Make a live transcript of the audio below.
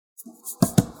Hello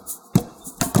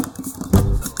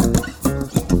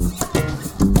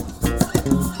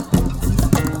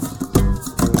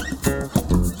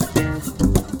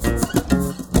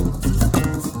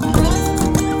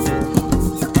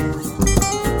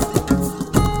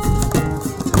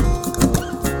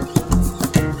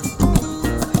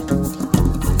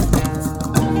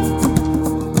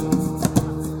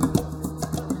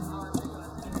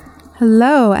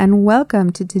and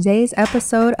welcome to today's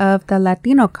episode of the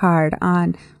Latino Card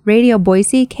on Radio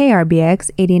Boise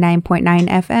KRBX 89.9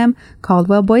 FM,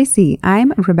 Caldwell, Boise.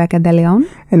 I'm Rebecca De Leon.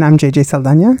 And I'm JJ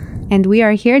Saldana. And we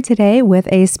are here today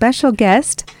with a special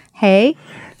guest. Hey,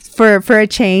 for a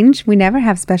change, we never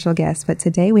have special guests, but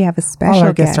today we have a special guest. All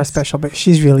our guests are special, but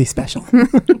she's really special.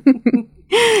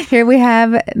 Here we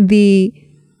have the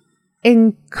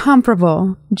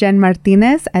incomparable Jen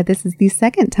Martínez. This is the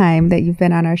second time that you've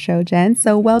been on our show, Jen.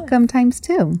 So welcome times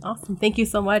two. Awesome. Thank you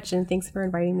so much. And thanks for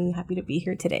inviting me. Happy to be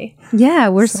here today. Yeah,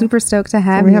 we're super stoked to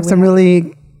have you. We have some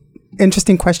really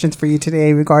interesting questions for you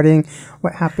today regarding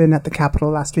what happened at the Capitol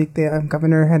last week. The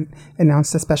governor had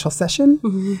announced a special session.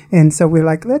 Mm-hmm. And so we're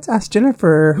like, let's ask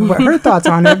Jennifer what her thoughts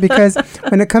on it. Because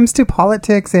when it comes to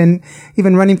politics and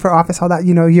even running for office, all that,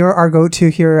 you know, you're our go-to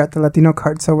here at the Latino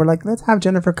Card. So we're like, let's have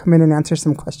Jennifer come in and answer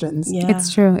some questions. Yeah.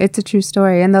 It's true. It's a true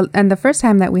story. And the first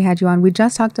time that we had you on, we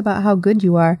just talked about how good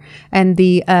you are. And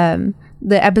the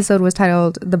episode was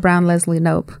titled "The Brown Leslie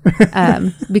Nope,"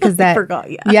 because that I forgot.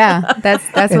 Yeah,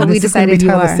 that's what we decided you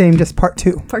are. The same, just part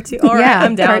two. Part two. All right, yeah,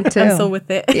 I'm down. I'm still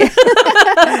with it. Yeah.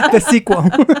 The sequel.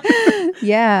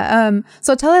 Yeah.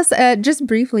 So tell us just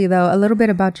briefly, though, a little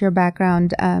bit about your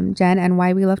background, Jen, and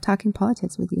why we love talking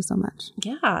politics with you so much.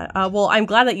 Yeah. Well, I'm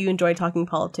glad that you enjoy talking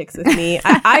politics with me.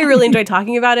 I really enjoy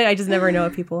talking about it. I just never know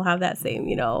if people have that same,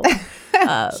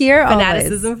 here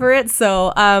fanaticism always. For it.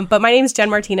 So, but my name is Jen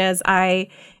Martínez. I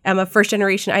am a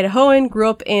first-generation Idahoan, grew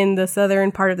up in the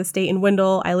southern part of the state in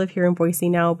Wendell. I live here in Boise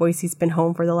now. Boise's been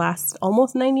home for the last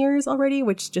almost 9 years already,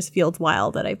 which just feels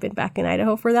wild that I've been back in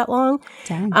Idaho for that long.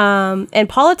 Dang. And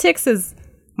politics is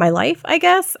my life, I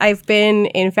guess. I've been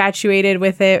infatuated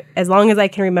with it as long as I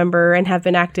can remember and have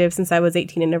been active since I was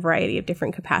 18 in a variety of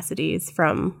different capacities,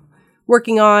 from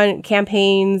working on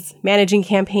campaigns, managing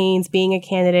campaigns, being a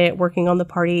candidate, working on the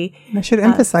party. I should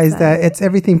emphasize that it's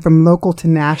everything from local to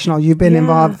national. You've been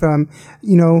involved from,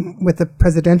 with the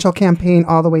presidential campaign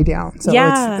all the way down. So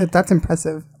that's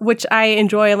impressive. Which I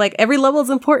enjoy. Like, every level is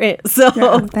important. So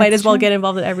might as well get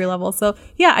involved at every level. So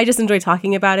yeah, I just enjoy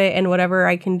talking about it and whatever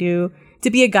I can do to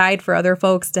be a guide for other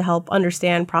folks to help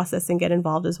understand, process, and get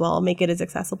involved as well. Make it as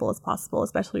accessible as possible,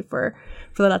 especially for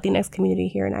the Latinx community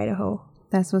here in Idaho.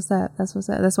 That's what's up.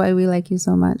 That's why we like you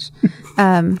so much.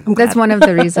 That's one of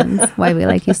the reasons why we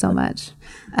like you so much.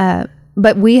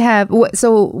 But we have,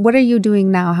 so what are you doing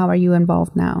now? How are you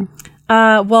involved now?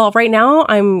 Well, right now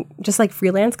I'm just like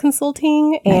freelance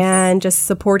consulting and just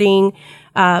supporting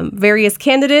various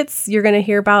candidates. You're going to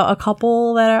hear about a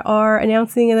couple that are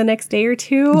announcing in the next day or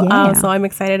two. Yeah. So I'm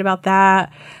excited about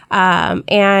that.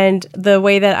 And the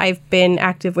way that I've been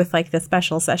active with like the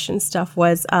special session stuff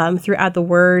was through Add the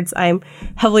Words. I'm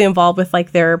heavily involved with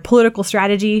like their political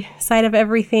strategy side of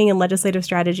everything and legislative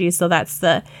strategy. So that's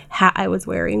the hat I was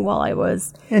wearing while I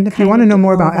was. And if you want to know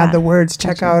more about Add the Words,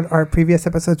 check out our previous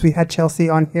episodes. We had Chelsea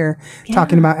on here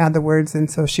talking about Add the Words.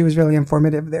 And so she was really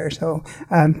informative there. So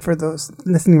for those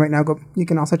listening right now, you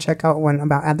can also check out one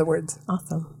about Add the Words.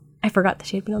 Awesome. I forgot that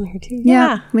she had been on here too.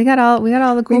 Yeah. We got all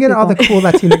the cool We get people. all the cool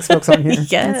Latinx folks on here. Yes.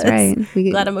 That's right.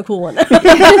 Glad I'm a cool one.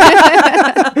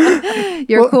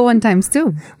 You're cool one times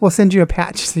too. We'll send you a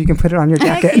patch so you can put it on your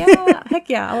jacket. Heck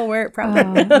yeah. I'll wear it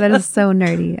proudly. Oh, that is so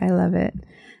nerdy. I love it.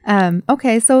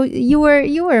 Okay. So you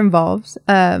were involved,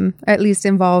 at least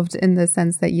involved in the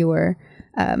sense that you were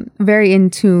very in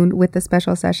tune with the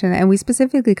special session. And we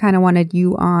specifically kind of wanted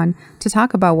you on to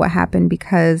talk about what happened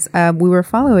because we were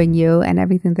following you and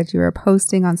everything that you were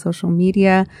posting on social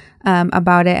media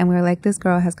about it. And we were like, this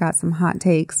girl has got some hot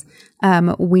takes.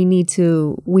 We need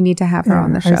to have her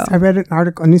on the show. I read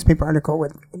a newspaper article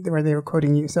where they were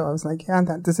quoting you. So I was like,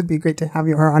 this would be great to have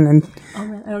you on. And oh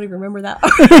man, I don't even remember that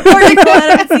article.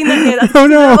 I haven't seen that yet. Oh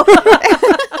no.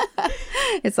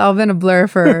 It's all been a blur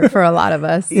for a lot of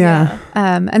us. Yeah.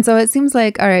 And so it seems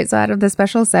like, all right, so out of the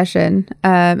special session,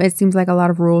 it seems like a lot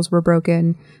of rules were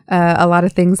broken. A lot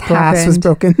of things happened. Glass was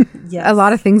broken. Yes. A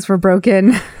lot of things were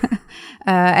broken.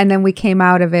 And then we came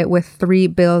out of it with 3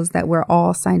 bills that were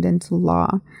all signed into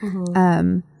law.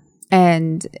 Mm-hmm.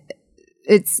 And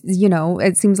it's,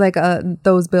 it seems like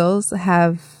those bills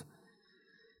have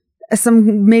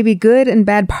some maybe good and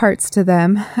bad parts to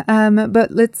them.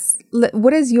 But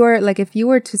what is your, like, if you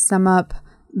were to sum up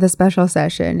the special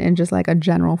session in just like a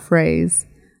general phrase,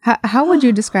 how would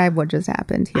you describe what just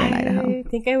happened here in Idaho? I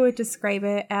think I would describe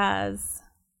it as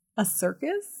a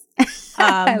circus.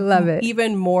 I love it.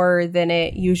 Even more than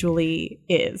it usually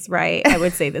is, right? I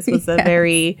would say this was a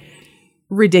very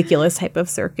ridiculous type of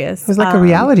circus. It was like a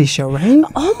reality show, right?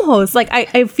 Almost. Like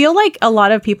I feel like a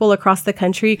lot of people across the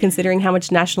country, considering how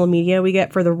much national media we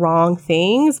get for the wrong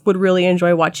things, would really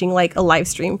enjoy watching like a live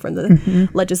stream from the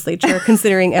legislature,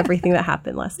 considering everything that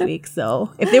happened last week.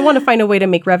 So if they want to find a way to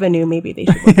make revenue, maybe they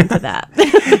should look into that.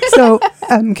 So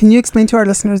can you explain to our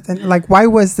listeners then, like, why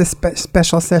was this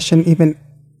special session even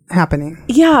happening?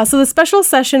 Yeah, so the special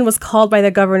session was called by the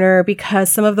governor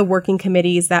because some of the working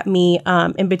committees that meet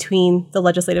in between the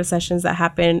legislative sessions that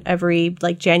happen every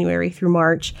like January through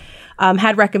March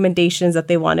had recommendations that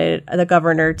they wanted the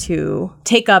governor to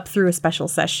take up through a special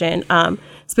session,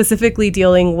 specifically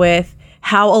dealing with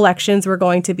how elections were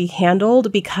going to be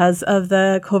handled because of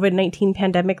the COVID-19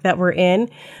 pandemic that we're in.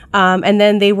 And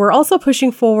then they were also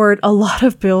pushing forward a lot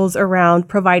of bills around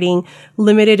providing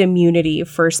limited immunity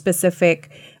for specific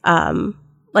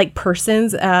like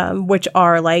persons, which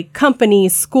are like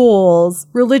companies, schools,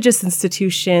 religious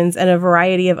institutions, and a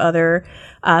variety of other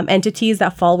entities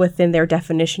that fall within their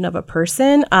definition of a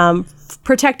person,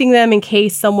 protecting them in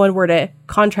case someone were to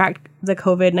contract the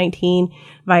COVID-19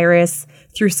 virus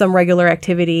through some regular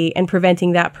activity and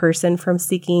preventing that person from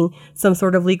seeking some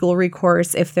sort of legal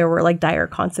recourse if there were like dire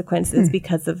consequences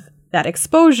because of that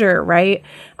exposure, right?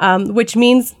 Which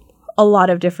means a lot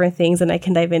of different things, and I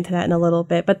can dive into that in a little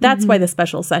bit. But that's why the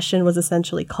special session was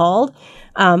essentially called.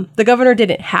 The governor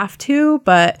didn't have to,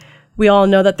 but we all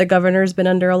know that the governor's been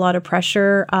under a lot of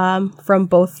pressure from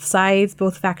both sides,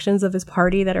 both factions of his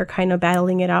party that are kind of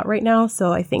battling it out right now.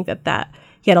 So I think that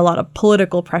he had a lot of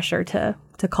political pressure to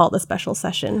call the special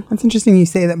session. That's interesting you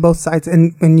say that both sides,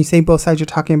 and when you say both sides, you're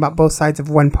talking about both sides of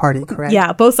one party, correct?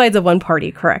 Yeah, both sides of one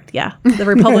party, correct, yeah. The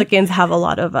Republicans have a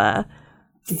lot of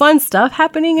fun stuff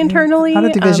happening internally. A lot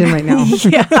of division right now.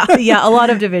 yeah, a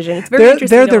lot of division. It's very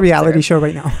interesting. They're the reality show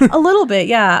right now. A little bit,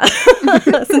 yeah.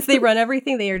 Since they run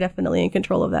everything, they are definitely in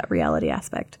control of that reality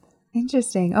aspect.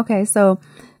 Interesting. Okay, so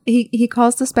he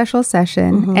calls the special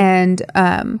session, and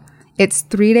it's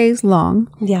 3 days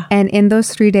long. Yeah. And in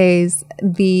those 3 days,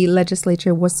 the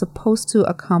legislature was supposed to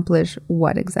accomplish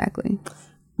what exactly?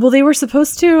 Well, they were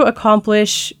supposed to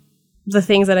accomplish the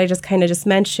things that I just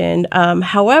mentioned.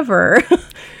 However,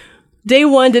 day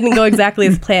one didn't go exactly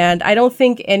as planned. I don't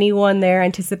think anyone there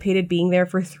anticipated being there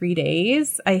for 3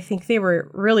 days. I think they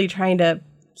were really trying to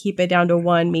keep it down to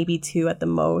 1, maybe 2 at the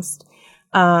most.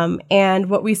 And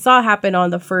what we saw happen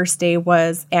on the first day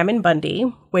was Ammon Bundy,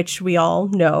 which we all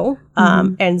know,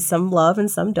 and some love and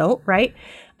some don't, right?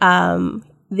 Him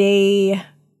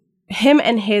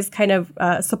and his kind of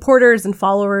supporters and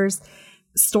followers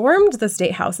stormed the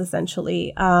State House,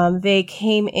 essentially. They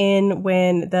came in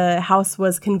when the House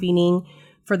was convening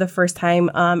for the first time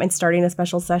and starting a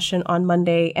special session on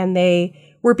Monday, and they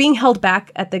were being held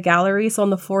back at the gallery, so on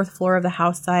the 4th floor of the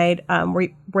House side,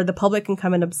 where the public can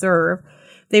come and observe.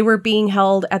 They were being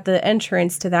held at the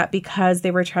entrance to that because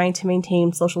they were trying to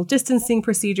maintain social distancing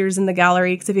procedures in the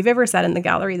gallery. Because if you've ever sat in the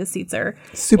gallery, the seats are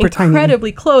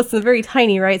incredibly close and very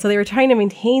tiny, right? So they were trying to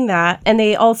maintain that. And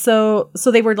they also,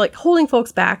 so they were like holding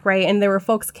folks back, right? And there were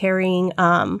folks carrying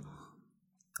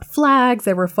flags.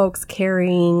 There were folks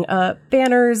carrying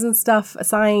banners and stuff,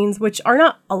 signs, which are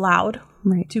not allowed.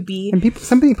 Right. To be. And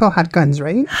some people had guns,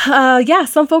 right? Yeah,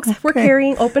 some folks were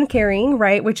open carrying,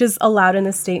 right, which is allowed in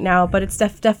the state now, but it's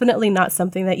definitely not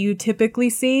something that you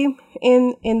typically see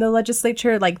in the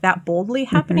legislature, like that boldly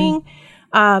happening.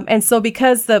 And so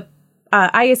because the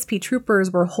ISP troopers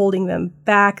were holding them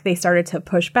back, they started to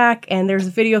push back, and there's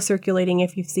video circulating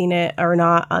if you've seen it or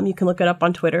not. You can look it up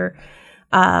on Twitter.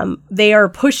 They are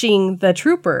pushing the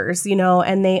troopers,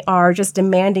 and they are just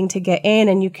demanding to get in,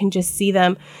 and you can just see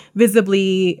them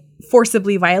visibly,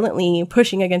 forcibly, violently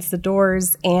pushing against the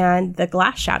doors, and the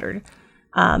glass shattered.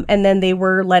 And then they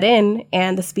were let in,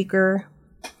 and the speaker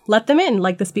let them in.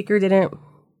 Like, the speaker didn't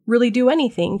really do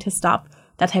anything to stop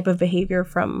that type of behavior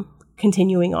from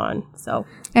continuing on. So,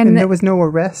 and there was no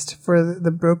arrest for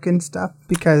the broken stuff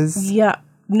because... Yeah,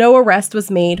 no arrest was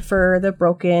made for the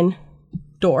broken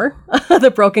door, the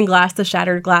broken glass, the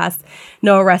shattered glass.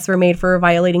 No arrests were made for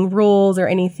violating rules or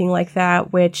anything like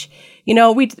that, which,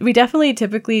 we definitely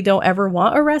typically don't ever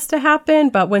want arrests to happen.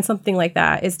 But when something like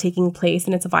that is taking place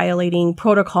and it's violating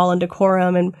protocol and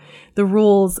decorum and the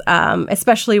rules,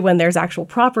 especially when there's actual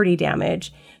property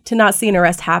damage, to not see an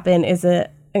arrest happen is an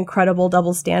incredible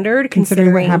double standard.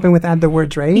 Considering what happened with Add the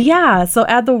Words, right? Yeah. So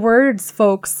Add the Words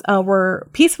folks were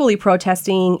peacefully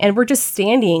protesting and were just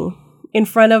standing in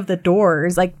front of the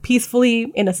doors, like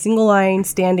peacefully in a single line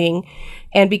standing.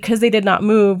 And because they did not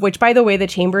move, which by the way, the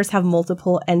chambers have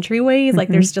multiple entryways, like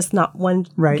there's just not one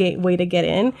way to get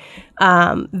in.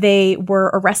 They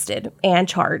were arrested and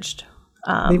charged.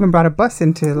 They even brought a bus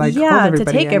in to hold everybody to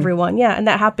take everyone. Yeah. And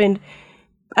that happened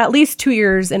at least 2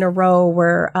 years in a row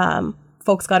where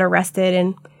folks got arrested.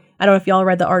 And I don't know if y'all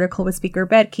read the article with Speaker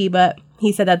Bedke, but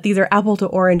he said that these are apple to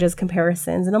oranges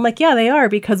comparisons. And I'm like, yeah, they are,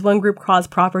 because one group caused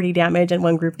property damage and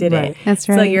one group didn't. Right. That's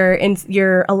right. So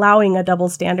you're allowing a double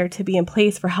standard to be in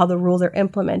place for how the rules are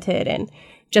implemented. And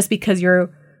just because you're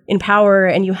in power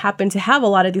and you happen to have a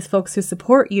lot of these folks who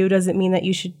support you doesn't mean that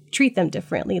you should treat them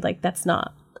differently. Like that's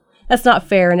not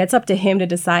fair. And it's up to him to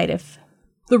decide if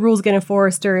the rules get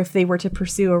enforced or if they were to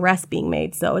pursue arrests being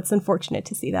made. So it's unfortunate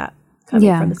to see that coming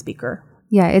from the speaker.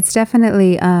 Yeah, it's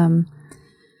definitely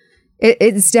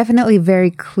it's definitely very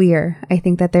clear. I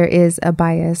think that there is a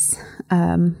bias,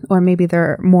 or maybe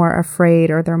they're more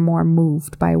afraid or they're more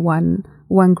moved by one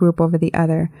group over the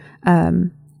other.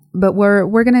 But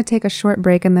we're going to take a short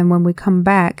break, and then when we come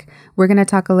back, we're going to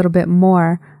talk a little bit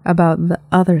more about the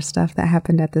other stuff that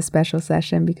happened at the special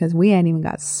session, because we ain't even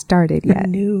got started yet.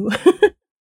 No.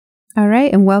 All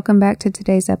right, and welcome back to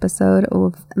today's episode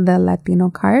of The Latino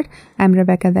Card. I'm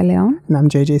Rebecca De Leon. And I'm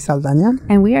JJ Saldaña.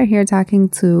 And we are here talking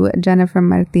to Jennifer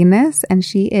Martínez, and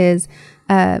she is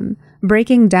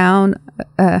breaking down,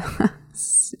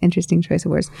 interesting choice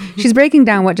of words. She's breaking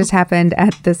down what just happened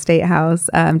at the State House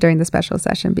during the special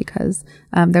session, because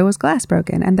there was glass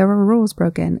broken and there were rules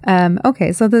broken.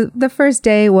 Okay, so the first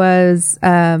day was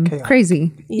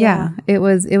crazy. Yeah, it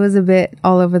was a bit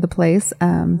all over the place.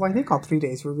 Well, I think all 3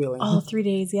 days were really. All 3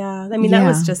 days, yeah. I mean, that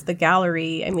was just the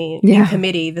gallery. I mean, in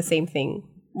committee, the same thing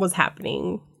was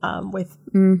happening with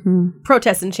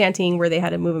protests and chanting, where they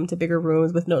had to move them to bigger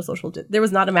rooms with no social. There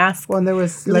was not a mask. Well, and there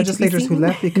was legislators who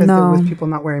left because there was people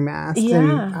not wearing masks,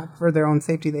 and for their own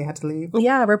safety, they had to leave.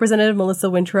 Yeah, Representative Melissa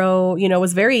Wintrow,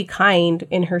 was very kind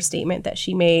in her statement that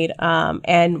she made,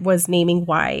 and was naming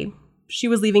why she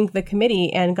was leaving the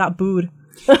committee, and got booed.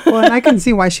 Well, and I can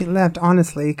see why she left,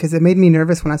 honestly, because it made me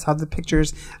nervous when I saw the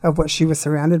pictures of what she was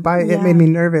surrounded by. It made me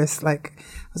nervous. Like,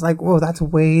 I was like, whoa, that's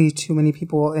way too many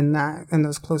people in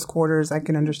those close quarters. I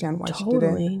can understand why she did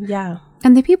it. Yeah.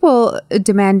 And the people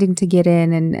demanding to get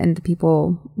in and the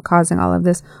people causing all of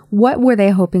this, what were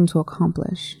they hoping to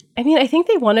accomplish? I mean, I think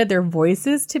they wanted their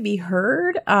voices to be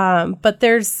heard, but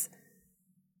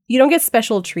you don't get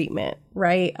special treatment,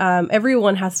 right?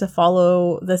 Everyone has to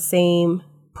follow the same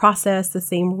process, the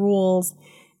same rules.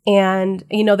 And,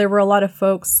 there were a lot of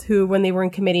folks who, when they were in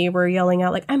committee, were yelling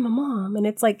out like, I'm a mom. And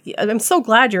it's like, I'm so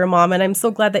glad you're a mom. And I'm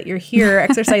so glad that you're here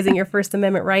exercising your First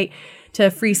Amendment right to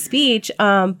free speech.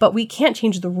 But we can't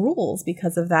change the rules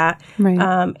because of that. Right.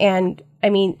 And I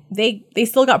mean, they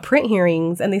still got print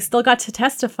hearings and they still got to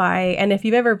testify. And if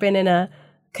you've ever been in a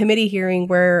committee hearing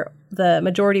where the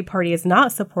majority party is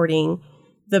not supporting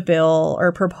the bill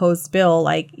or proposed bill,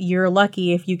 like, you're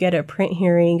lucky if you get a print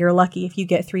hearing, you're lucky if you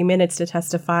get 3 minutes to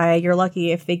testify, you're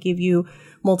lucky if they give you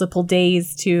multiple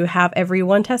days to have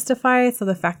everyone testify. So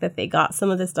the fact that they got some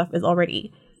of this stuff is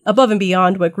already above and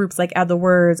beyond what groups like Add the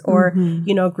Words or,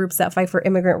 groups that fight for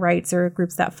immigrant rights or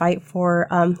groups that fight for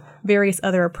various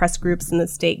other oppressed groups in the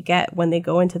state get when they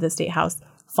go into the State House,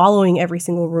 following every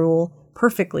single rule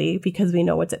perfectly, because we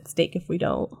know what's at stake if we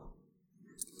don't.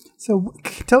 So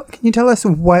can you tell us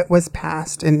what was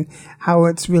passed and how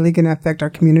it's really going to affect our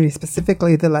community,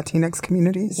 specifically the Latinx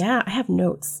communities? Yeah, I have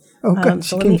notes. Oh, good.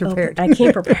 She came prepared. I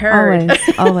came prepared.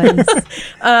 Always.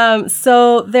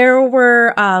 So there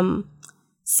were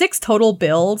 6 total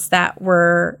bills that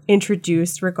were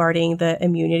introduced regarding the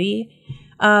immunity,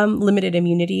 limited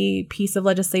immunity piece of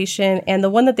legislation. And the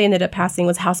one that they ended up passing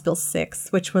was House Bill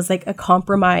 6, which was like a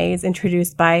compromise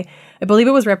introduced by, I believe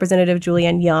it was Representative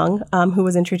Julianne Young, who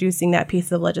was introducing that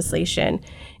piece of legislation.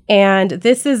 And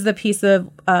this is the piece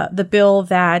of the bill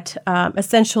that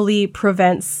essentially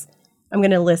prevents, I'm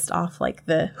going to list off like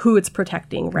who it's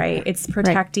protecting, right? It's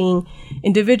protecting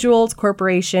individuals,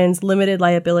 corporations, limited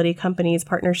liability companies,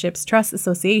 partnerships, trusts,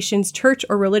 associations, church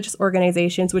or religious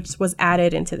organizations, which was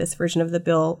added into this version of the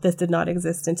bill. This did not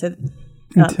exist until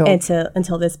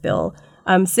this bill.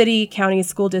 City, county,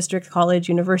 school district, college,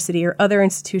 university, or other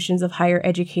institutions of higher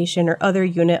education or other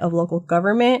unit of local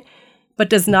government, but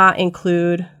does not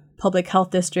include public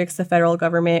health districts, the federal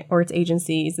government or its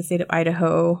agencies, the state of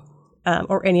Idaho,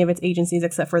 or any of its agencies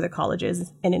except for the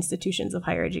colleges and institutions of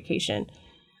higher education,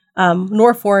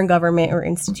 nor foreign government or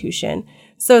institution.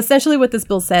 So essentially what this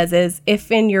bill says is,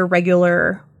 if in your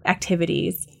regular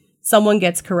activities, someone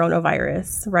gets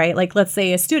coronavirus, right? Like, let's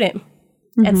say a student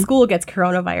at school gets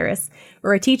coronavirus,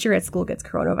 or a teacher at school gets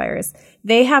coronavirus,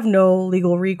 they have no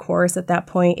legal recourse at that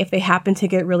point if they happen to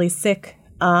get really sick,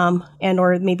 and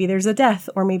or maybe there's a death,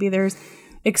 or maybe there's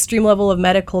extreme level of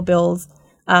medical bills.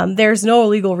 There's no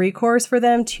legal recourse for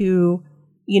them to,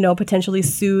 potentially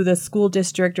sue the school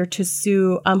district or to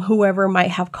sue whoever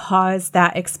might have caused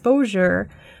that exposure,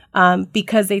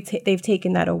 because they've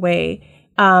taken that away.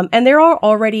 And there are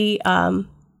already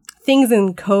things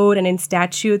in code and in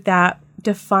statute that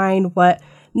define what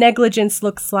negligence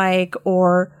looks like,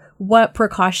 or what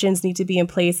precautions need to be in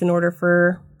place in order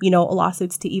for,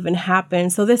 lawsuits to even happen.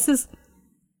 So this is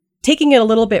taking it a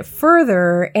little bit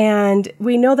further, and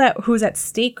we know that who's at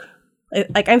stake.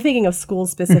 Like, I'm thinking of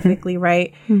schools specifically,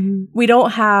 right? We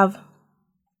don't have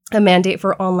a mandate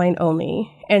for online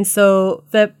only. And so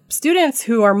the students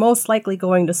who are most likely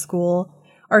going to school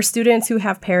are students who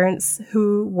have parents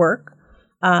who work,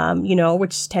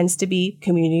 which tends to be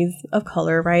communities of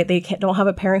color, right? They don't have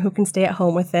a parent who can stay at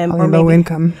home with them, or low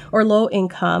income. Or low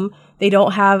income. They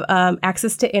don't have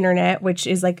access to internet, which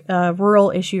is like a rural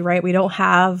issue, right? We don't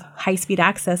have high-speed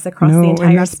access across the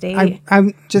entire state.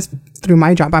 I'm just, through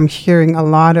my job, I'm hearing a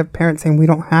lot of parents saying we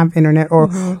don't have internet, or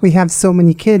we have so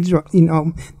many kids,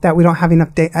 that we don't have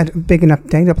a big enough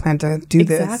data plan to do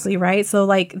this. Exactly, right? So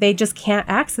like they just can't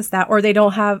access that, or they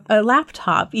don't have a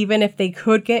laptop. Even if they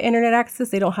could get internet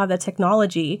access, they don't have the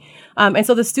technology. And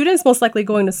so the students most likely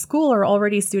going to school are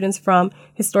already students from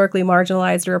historically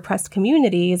marginalized or oppressed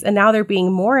communities, and now they're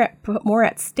being more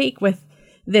at stake with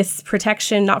this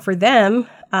protection, not for them,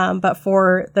 but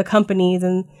for the companies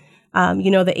and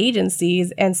the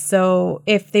agencies. And so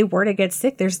if they were to get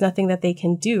sick, there's nothing that they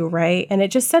can do, right? And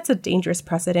it just sets a dangerous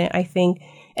precedent, I think.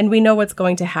 And we know what's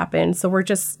going to happen. So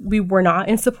we were not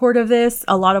in support of this.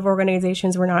 A lot of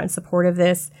organizations were not in support of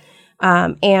this.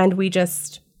 And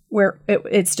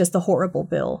it's just a horrible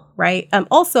bill, right?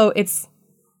 Also, it's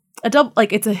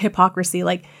it's a hypocrisy.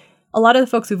 Like, a lot of the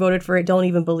folks who voted for it don't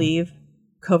even believe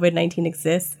COVID-19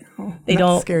 exists. They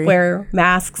don't wear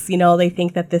masks. They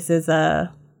think that this is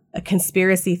a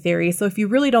conspiracy theory. So if you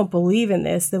really don't believe in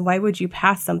this, then why would you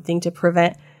pass something to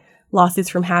prevent lawsuits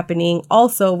from happening?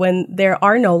 Also, when there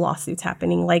are no lawsuits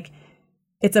happening, like,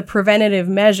 it's a preventative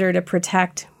measure to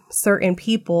protect certain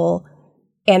people.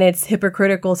 And it's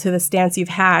hypocritical to the stance you've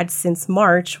had since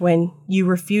March, when you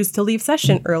refused to leave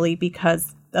session early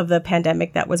because of the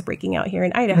pandemic that was breaking out here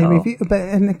in Idaho.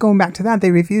 And going back to that,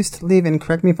 they refused to leave, and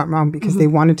correct me if I'm wrong, because they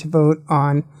wanted to vote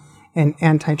on an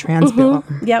anti-trans bill.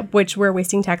 Yep, which we're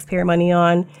wasting taxpayer money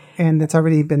on. And that's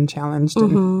already been challenged.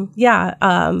 Yeah,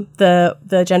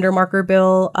 the gender marker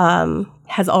bill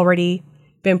has already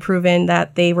been proven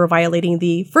that they were violating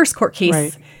the first court case.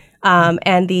 Right.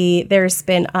 And there's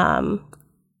been, I'm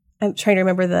trying to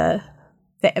remember the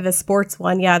sports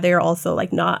one. Yeah, they're also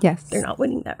they're not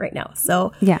winning that right now.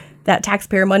 So that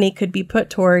taxpayer money could be put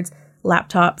towards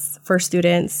laptops for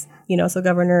students, so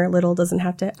Governor Little doesn't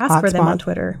have to ask for them on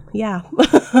Twitter. Yeah.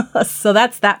 So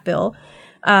that's that bill.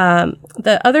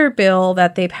 The other bill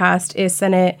that they passed is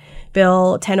Senate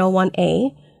Bill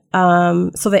 1001A.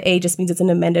 So the A just means it's an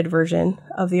amended version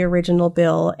of the original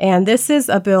bill. And this is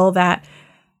a bill that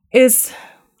is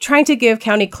trying to give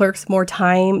county clerks more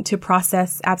time to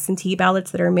process absentee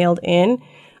ballots that are mailed in.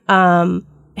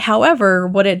 However,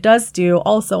 what it does do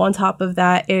also on top of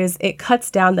that is it cuts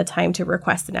down the time to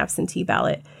request an absentee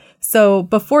ballot. So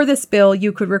before this bill,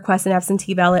 you could request an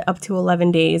absentee ballot up to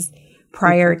 11 days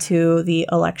prior to the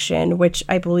election, which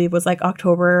I believe was like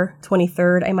October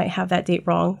 23rd. I might have that date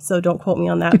wrong, so don't quote me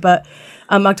on that. But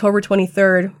October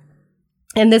 23rd.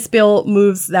 And this bill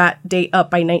moves that date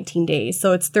up by 19 days.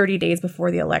 So it's 30 days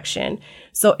before the election.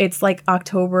 So it's like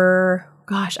October,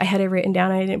 gosh, I had it written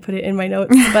down. I didn't put it in my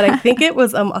notes, but I think it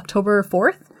was October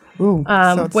 4th. Ooh,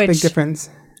 so it's a big difference.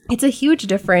 It's a huge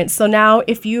difference. So now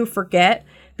if you forget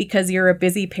because you're a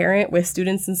busy parent with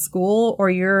students in school,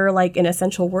 or you're like an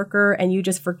essential worker and you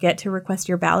just forget to request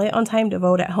your ballot on time to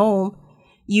vote at home,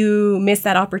 you miss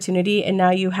that opportunity. And now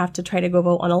you have to try to go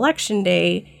vote on election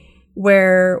day,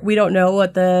 where we don't know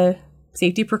what the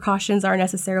safety precautions are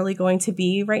necessarily going to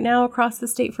be right now across the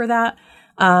state for that,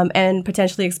 and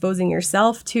potentially exposing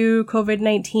yourself to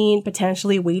COVID-19,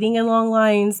 potentially waiting in long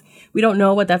lines. We don't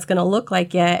know what that's going to look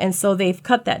like yet. And so they've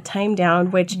cut that time down,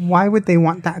 which... Why would they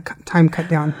want that time cut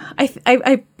down?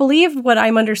 I believe what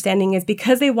I'm understanding is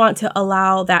because they want to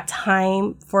allow that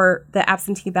time for the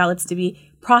absentee ballots to be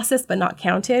processed but not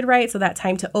counted, right? So that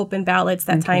time to open ballots,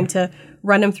 that time to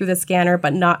run them through the scanner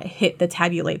but not hit the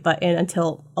tabulate button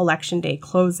until election day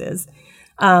closes.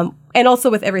 And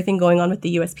also with everything going on with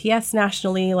the USPS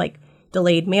nationally, like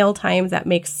delayed mail times. That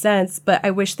makes sense. But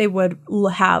I wish they would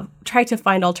have tried to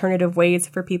find alternative ways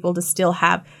for people to still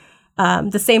have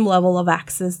the same level of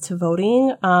access to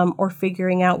voting, or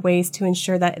figuring out ways to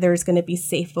ensure that there's going to be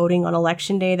safe voting on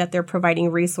election day, that they're providing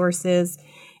resources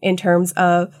in terms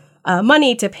of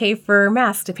money to pay for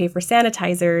masks, to pay for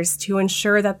sanitizers, to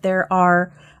ensure that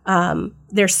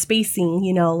there's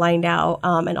spacing, lined out,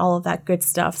 and all of that good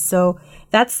stuff. So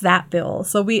that's that bill.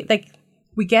 So we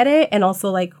get it. And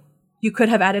also you could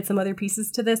have added some other pieces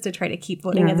to this to try to keep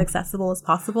voting as accessible as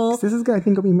possible. This is good. I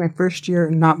think it'll be my first year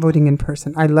not voting in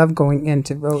person. I love going in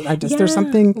to vote. There's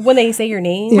something when they say your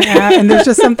name. Yeah, and there's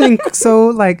just something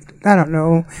so I don't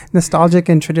know, nostalgic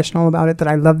and traditional about it that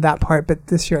I love that part. But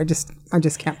this year I just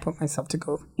can't put myself to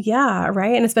go. Yeah,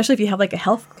 right. And especially if you have a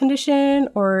health condition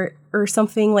or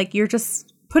something, you're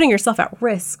just putting yourself at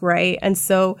risk, right? And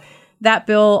so that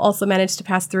bill also managed to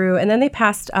pass through. And then they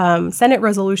passed Senate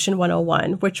Resolution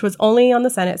 101, which was only on the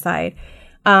Senate side.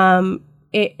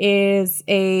 It is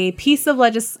a piece of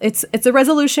it's a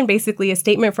resolution, basically a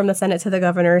statement from the Senate to the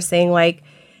governor saying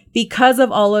because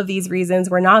of all of these reasons,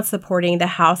 we're not supporting the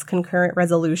House concurrent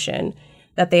resolution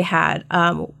that they had,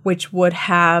 which would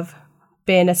have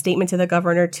been a statement to the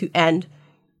governor to end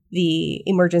the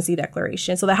emergency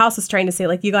declaration. So the House is trying to say,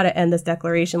 you got to end this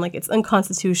declaration. It's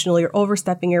unconstitutional. You're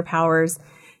overstepping your powers.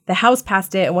 The House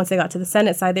passed it. And once they got to the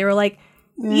Senate side, they were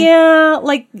yeah,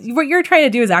 what you're trying to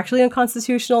do is actually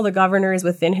unconstitutional. The governor is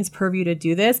within his purview to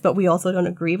do this, but we also don't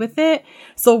agree with it.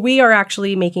 So we are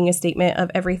actually making a statement of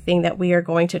everything that we are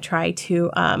going to try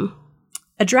to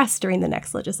address during the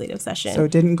next legislative session. So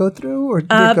it didn't go through, or did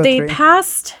it go they through?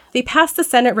 They passed the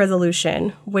Senate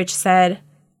resolution, which said,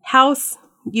 House,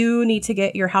 you need to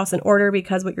get your house in order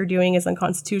because what you're doing is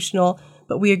unconstitutional.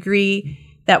 But we agree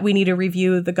that we need to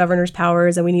review the governor's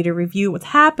powers and we need to review what's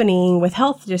happening with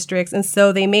health districts. And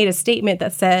so they made a statement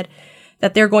that said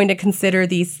that they're going to consider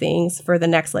these things for the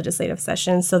next legislative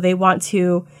session. So they want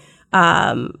to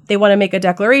make a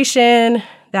declaration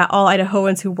that all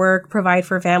Idahoans who work, provide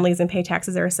for families, and pay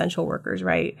taxes are essential workers,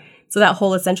 right? So that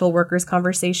whole essential workers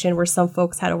conversation where some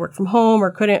folks had to work from home or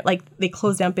couldn't, they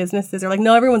closed down businesses. They're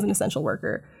no, everyone's an essential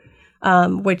worker,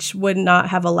 which would not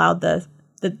have allowed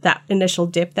that initial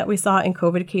dip that we saw in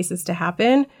COVID cases to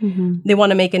happen. Mm-hmm. They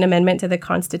want to make an amendment to the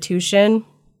Constitution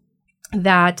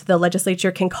that the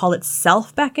legislature can call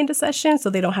itself back into session, so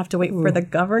they don't have to wait for the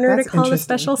governor to call a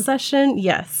special session.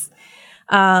 Yes.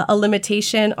 A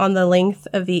limitation on the length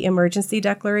of the emergency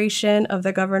declaration of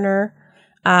the governor.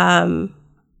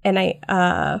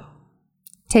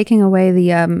 Taking away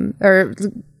or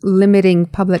limiting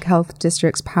public health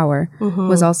districts' power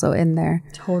was also in there.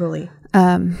 Totally.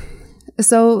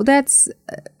 So that's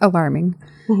alarming.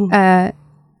 Mm-hmm.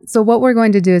 So what we're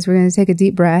going to do is we're going to take a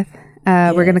deep breath.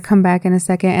 Yes. We're going to come back in a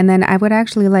second. And then I would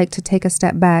actually like to take a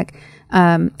step back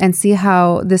and see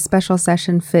how this special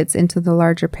session fits into the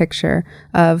larger picture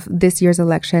of this year's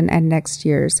election and next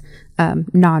year's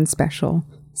non-special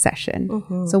session.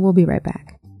 Mm-hmm. So we'll be right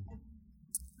back.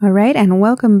 All right. And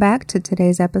welcome back to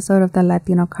today's episode of the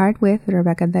Latino Card with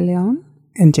Rebecca De Leon.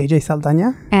 And JJ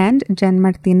Saldaña. And Jen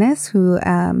Martínez, who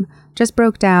just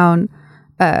broke down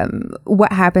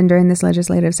what happened during this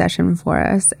legislative session for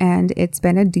us. And it's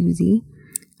been a doozy.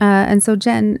 And so,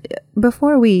 Jen,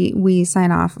 before we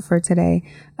sign off for today,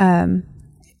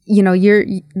 you're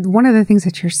one of the things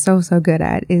that you're so good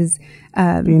at is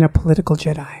being a political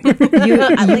Jedi.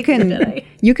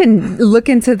 You can look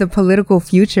into the political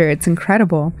future. It's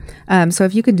incredible. So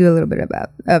if you could do a little bit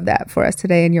of that for us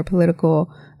today in your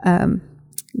political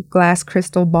glass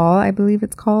crystal ball, I believe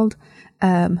it's called.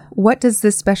 What does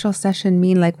this special session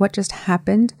mean? What just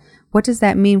happened? What does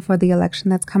that mean for the election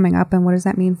that's coming up? And what does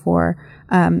that mean for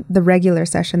the regular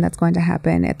session that's going to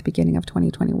happen at the beginning of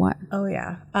 2021? Oh,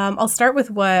 yeah. I'll start with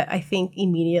what I think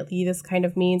immediately this kind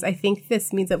of means. I think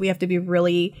this means that we have to be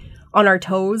really on our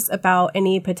toes about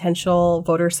any potential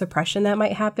voter suppression that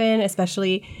might happen,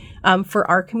 especially for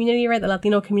our community, right? The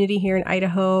Latino community here in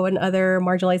Idaho and other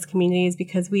marginalized communities,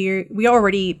 because we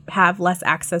already have less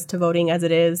access to voting as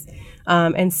it is.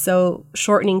 And so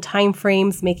shortening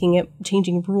timeframes,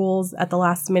 changing rules at the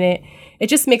last minute, it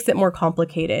just makes it more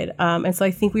complicated. And so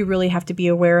I think we really have to be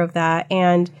aware of that.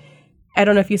 And I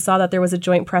don't know if you saw that there was a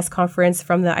joint press conference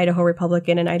from the Idaho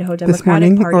Republican and Idaho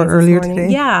Democratic parties or earlier today.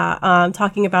 Yeah,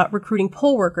 talking about recruiting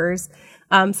poll workers.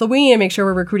 So we need to make sure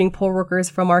we're recruiting poll workers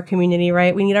from our community,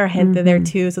 right? We need our gente there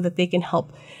too, so that they can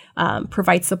help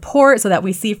provide support, so that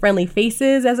we see friendly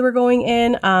faces as we're going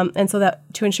in, and so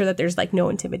that to ensure that there's no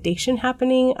intimidation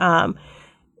happening.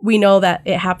 we know that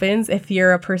it happens if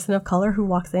you're a person of color who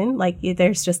walks in. Like,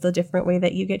 there's just a different way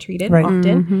that you get treated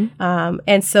often.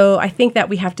 And so I think that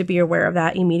we have to be aware of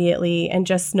that immediately, and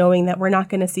just knowing that we're not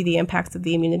going to see the impacts of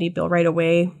the immunity bill right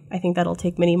away. I think that'll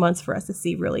take many months for us to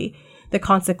see really the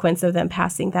consequence of them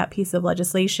passing that piece of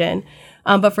legislation.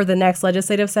 But for the next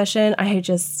legislative session, I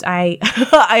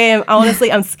am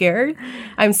honestly, I'm scared.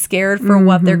 I'm scared for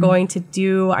what they're going to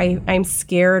do. I'm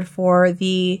scared for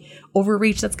the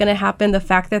overreach that's going to happen. The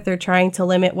fact that they're trying to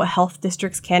limit what health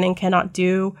districts can and cannot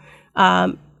do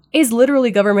is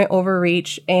literally government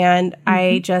overreach. And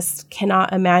I just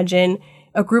cannot imagine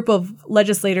a group of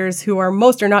legislators who are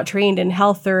not trained in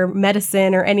health or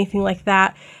medicine or anything like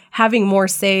that having more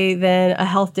say than a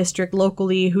health district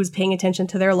locally who's paying attention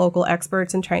to their local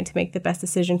experts and trying to make the best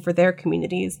decision for their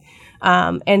communities.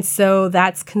 And so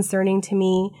that's concerning to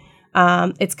me.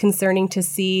 It's concerning to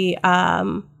see,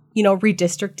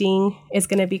 redistricting is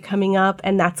going to be coming up,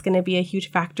 and that's going to be a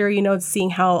huge factor, seeing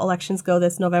how elections go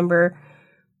this November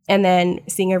and then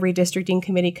seeing a redistricting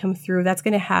committee come through. That's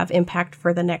going to have impact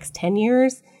for the next 10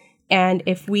 years. And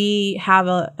if we have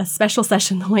a special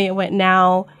session the way it went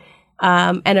now,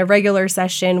 and a regular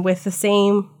session with the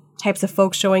same types of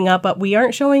folks showing up, but we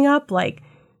aren't showing up, like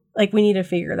we need to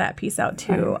figure that piece out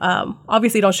too.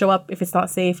 Obviously don't show up if it's not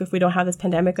safe, if we don't have this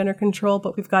pandemic under control,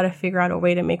 but we've got to figure out a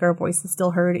way to make our voices still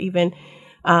heard, even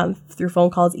through phone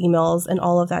calls, emails, and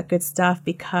all of that good stuff,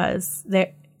 because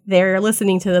they're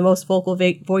listening to the most vocal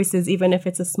voices, even if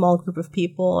it's a small group of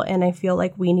people. And I feel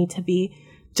like we need to be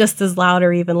just as loud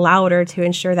or even louder to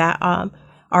ensure that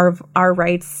our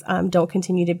rights don't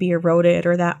continue to be eroded,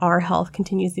 or that our health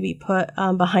continues to be put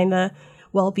behind the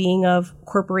well-being of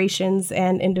corporations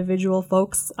and individual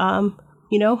folks,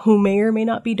 who may or may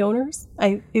not be donors.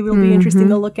 It will be interesting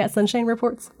to look at sunshine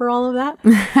reports for all of that.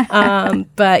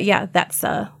 But yeah, that's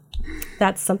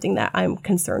something that I'm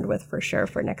concerned with for sure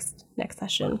for next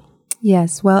session.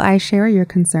 Yes, well, I share your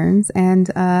concerns, and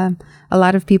a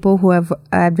lot of people who have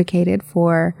advocated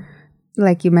for,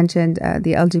 like you mentioned,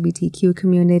 the LGBTQ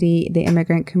community, the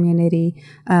immigrant community,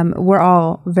 we're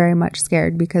all very much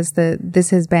scared because this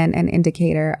has been an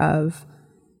indicator of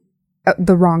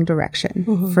the wrong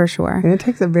direction, for sure. And it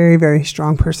takes a very, very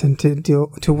strong person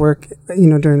to work,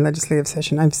 during legislative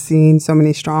session. I've seen so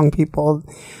many strong people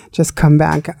just come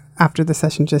back after the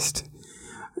session,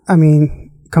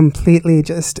 completely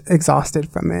just exhausted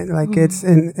from it. Like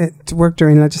to work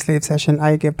during legislative session,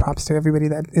 I give props to everybody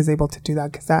that is able to do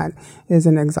that, because that is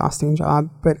an exhausting job.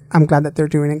 But I'm glad that they're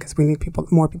doing it, because we need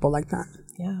more people like that.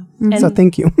 Yeah. So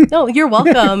thank you. No, you're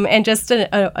welcome. And just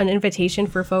an invitation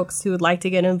for folks who would like to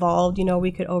get involved.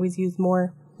 We could always use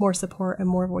more support and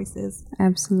more voices.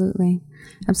 Absolutely.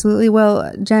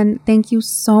 Well, Jen, thank you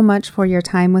so much for your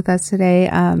time with us today.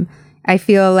 I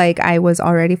feel like I was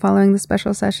already following the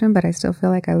special session, but I still feel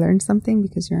like I learned something,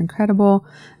 because you're incredible.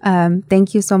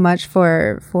 Thank you so much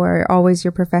for always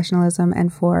your professionalism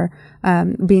and for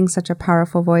being such a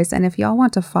powerful voice. And if y'all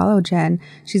want to follow Jen,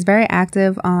 she's very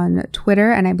active on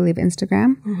Twitter and I believe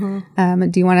Instagram.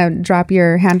 Do you want to drop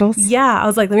your handles? Yeah, I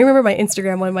was like, let me remember my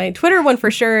Instagram one. My Twitter one for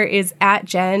sure is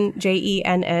 @Jen,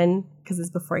 JENN, because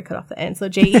it's before I cut off the N. So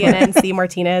JENNC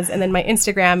Martinez. And then my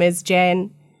Instagram is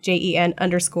JEN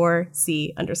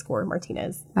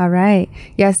 _C_Martinez. All right.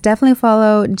 Yes, definitely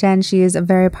follow Jen. She is a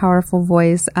very powerful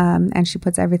voice, and she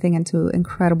puts everything into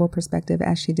incredible perspective,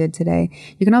 as she did today.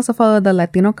 You can also follow the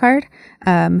Latino Card.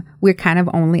 We're kind of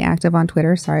only active on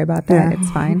Twitter. Sorry about that. Yeah. It's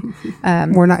fine.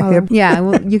 We're not hip. Yeah,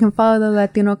 well, you can follow the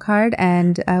Latino Card.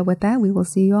 And with that, we will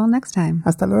see you all next time.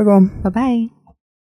 Hasta luego. Bye-bye.